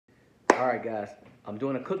All right, guys. I'm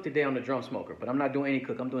doing a cook today on the drum smoker, but I'm not doing any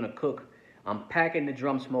cook. I'm doing a cook. I'm packing the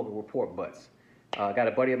drum smoker with pork butts. I got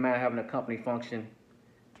a buddy of mine having a company function.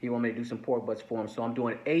 He wanted me to do some pork butts for him, so I'm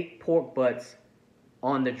doing 8 pork butts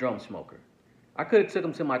on the drum smoker. I could have took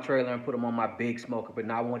them to my trailer and put them on my big smoker, but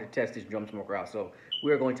now I wanted to test this drum smoker out. So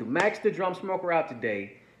we're going to max the drum smoker out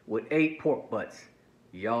today with 8 pork butts.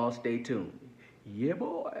 Y'all stay tuned. Yeah,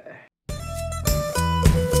 boy.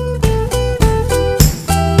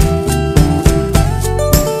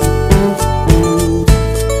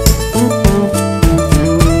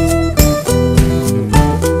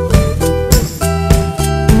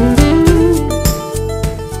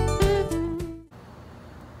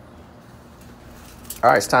 All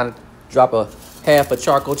right, it's time to drop half a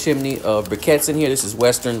charcoal chimney of briquettes in here. This is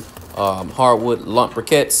Western hardwood lump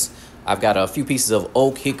briquettes. I've got a few pieces of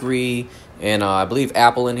oak, hickory, and I believe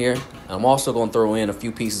apple in here. I'm also going to throw in a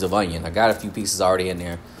few pieces of onion. I got a few pieces already in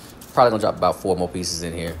there. Probably going to drop about 4 more pieces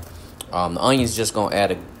in here. The onion's just going to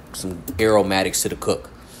add some aromatics to the cook.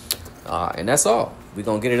 And that's all. We're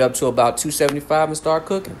going to get it up to about 275 and start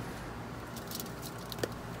cooking.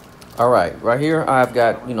 All right here I've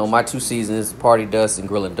got, my 2 seasonings, party dust and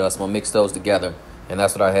grilling dust. I'm gonna mix those together, and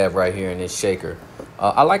that's what I have right here in this shaker.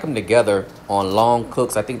 I like them together on long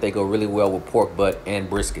cooks. I think they go really well with pork butt and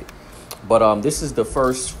brisket. But this is the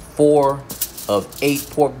first 4 of 8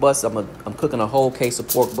 pork butts. I'm cooking a whole case of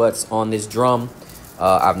pork butts on this drum.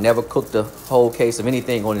 I've never cooked a whole case of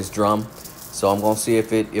anything on this drum, so I'm gonna see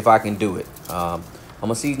if I can do it. I'm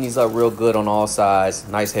gonna season these up real good on all sides.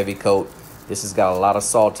 Nice heavy coat. This has got a lot of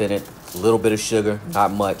salt in it, a little bit of sugar,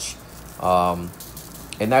 not much. And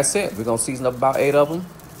that's it. We're going to season up about 8 of them,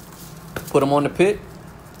 put them on the pit,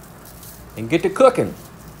 and get to cooking.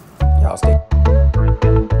 Y'all stay.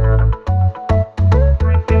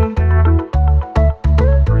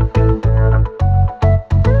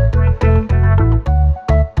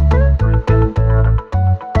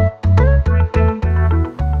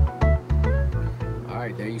 All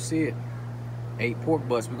right, there you see it. 8 pork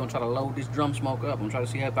butts. We're gonna try to load this drum smoker up. I'm trying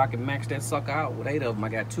to see if I can max that sucker out with 8 of them. I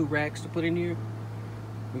got 2 racks to put in here.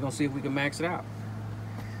 We're gonna see if we can max it out.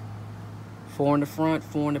 4 in the front,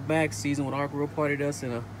 4 in the back, seasoned with our grill party dust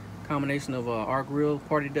and a combination of our grill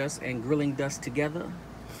party dust and grilling dust together.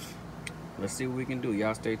 Let's see what we can do.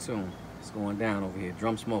 Y'all stay tuned. It's going down over here.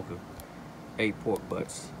 Drum smoker, 8 pork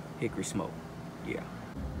butts, hickory smoke. Yeah.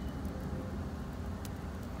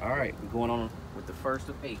 All right, we're going on with the first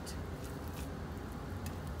of 8.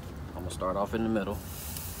 I'm gonna start off in the middle.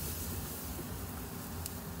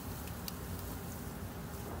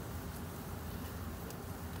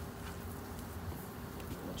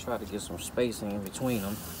 I'm gonna try to get some spacing in between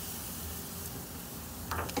them.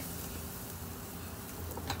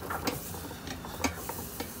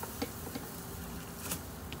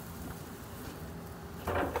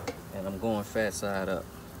 And I'm going fat side up.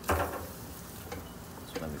 So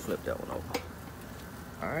let me flip that one over.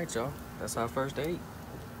 All right, y'all, that's our first 8.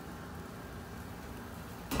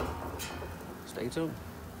 Stay tuned.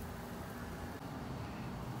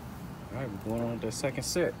 All right, we're going on to the second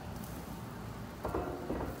set.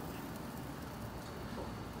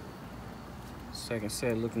 Second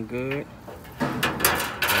set looking good.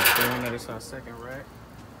 That is our second rack.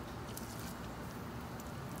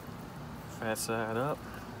 Fat side up.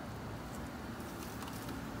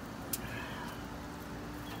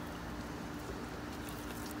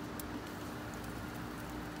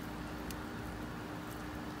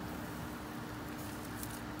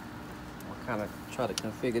 Kind of try to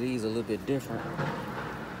configure these a little bit different.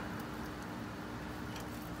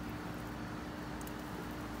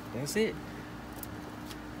 That's it.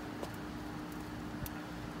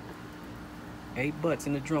 8 butts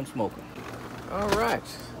in the drum smoker. All right,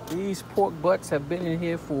 these pork butts have been in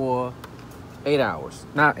here for 8 hours.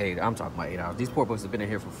 Not 8, I'm talking about 8 hours. These pork butts have been in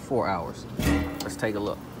here for 4 hours. Let's take a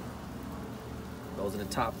look. Those are the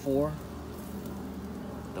top 4.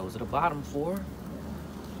 Those are the bottom 4.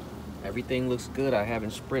 Everything looks good. I haven't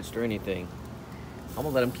spritzed or anything. I'm gonna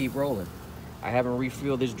let them keep rolling. I haven't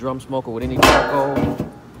refilled this drum smoker with any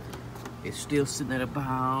charcoal. It's still sitting at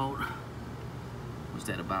about, what's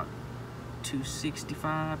that, about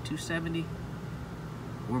 265, 270?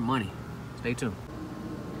 We're money. Stay tuned.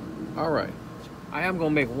 All right, I am gonna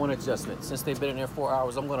make one adjustment. Since they've been in there 4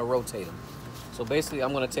 hours, I'm gonna rotate them. So basically,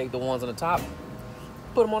 I'm gonna take the ones on the top,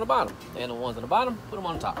 put them on the bottom, and the ones on the bottom, put them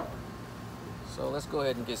on the top. So let's go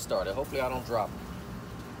ahead and get started. Hopefully I don't drop them.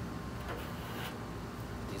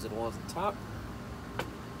 These are the ones at the top.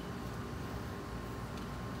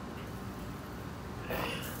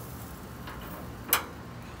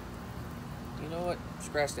 You know what?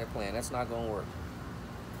 Scratch that plan. That's not gonna work.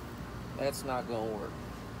 That's not gonna work.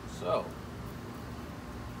 So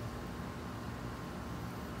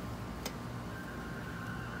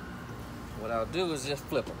what I'll do is just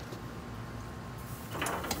flip them.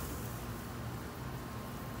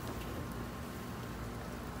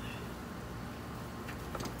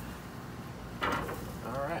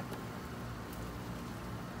 All right.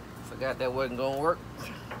 Forgot that wasn't gonna work.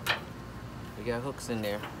 We got hooks in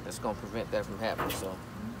there that's gonna prevent that from happening, so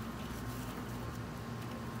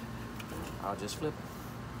I'll just flip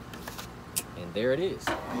it. And there it is.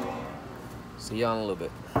 See y'all in a little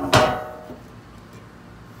bit.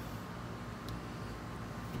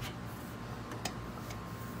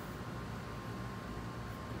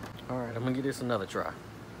 All right, I'm gonna give this another try.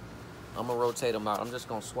 I'm gonna rotate them out. I'm just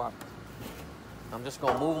gonna swap. I'm just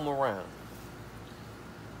gonna move them around,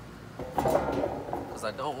 because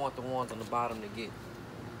I don't want the ones on the bottom to get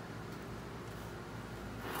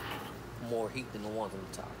more heat than the ones on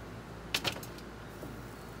the top.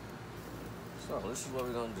 So this is what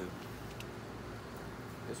we're gonna do.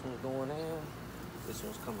 This one's going in, this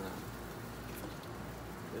one's coming out.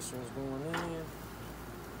 This one's going in,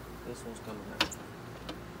 this one's coming out.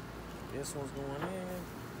 This one's going in,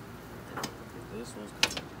 this one's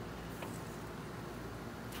coming out.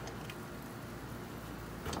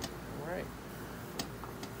 All right.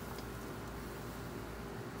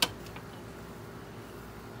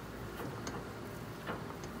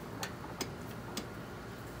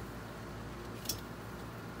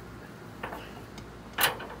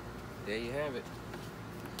 There you have it.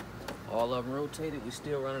 All of them rotated. We're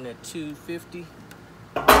still running at 250.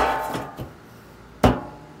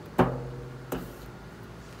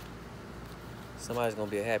 Somebody's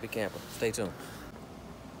gonna be a happy camper. Stay tuned.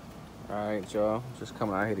 All right, y'all. Just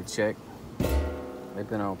coming out here to check. They've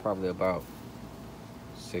been on probably about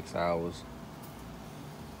 6 hours.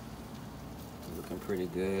 Looking pretty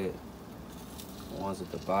good. The ones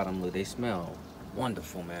at the bottom, look, they smell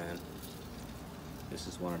wonderful, man. This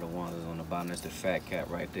is one of the ones that's on the bottom. That's the fat cap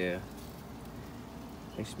right there.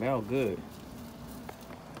 They smell good.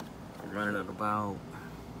 I'm running at about,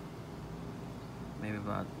 maybe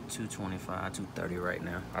about 225, 230 right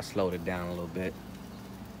now. I slowed it down a little bit.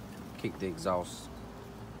 Kicked the exhaust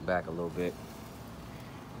back a little bit.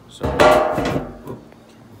 So, I'm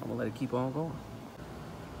gonna let it keep on going.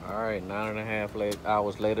 All right, 9.5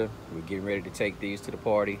 hours later, we're getting ready to take these to the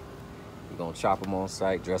party. We're gonna chop them on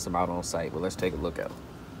site, dress them out on site, but let's take a look at them.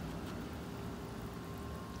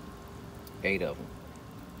 8 of them.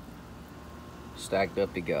 Stacked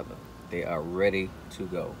up together. They are ready to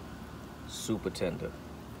go. Super tender.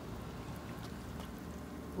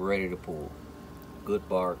 Ready to pull. Good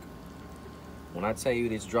bark. When I tell you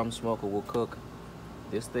this drum smoker will cook,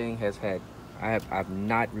 this thing has had, I've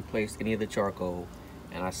not replaced any of the charcoal,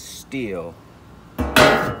 and I still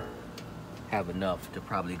have enough to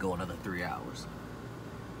probably go another 3 hours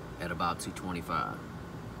at about 225,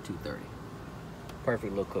 230.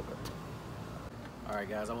 Perfect little cooker. All right,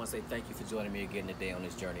 guys, I want to say thank you for joining me again today on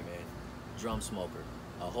this journey, man. Drum smoker,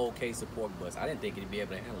 a whole case of pork butts. I didn't think it'd be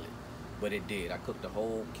able to handle it, but it did. I cooked a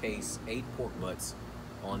whole case, 8 pork butts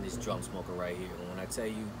on this drum smoker right here. And when I tell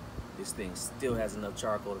you this thing still has enough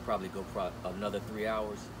charcoal to probably go for another 3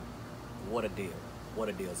 hours, what a deal. What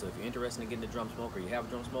a deal. So if you're interested in getting a drum smoker, you have a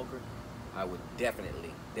drum smoker, I would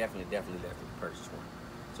definitely purchase one.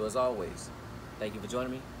 So as always, thank you for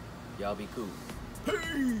joining me. Y'all be cool.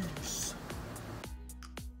 Peace.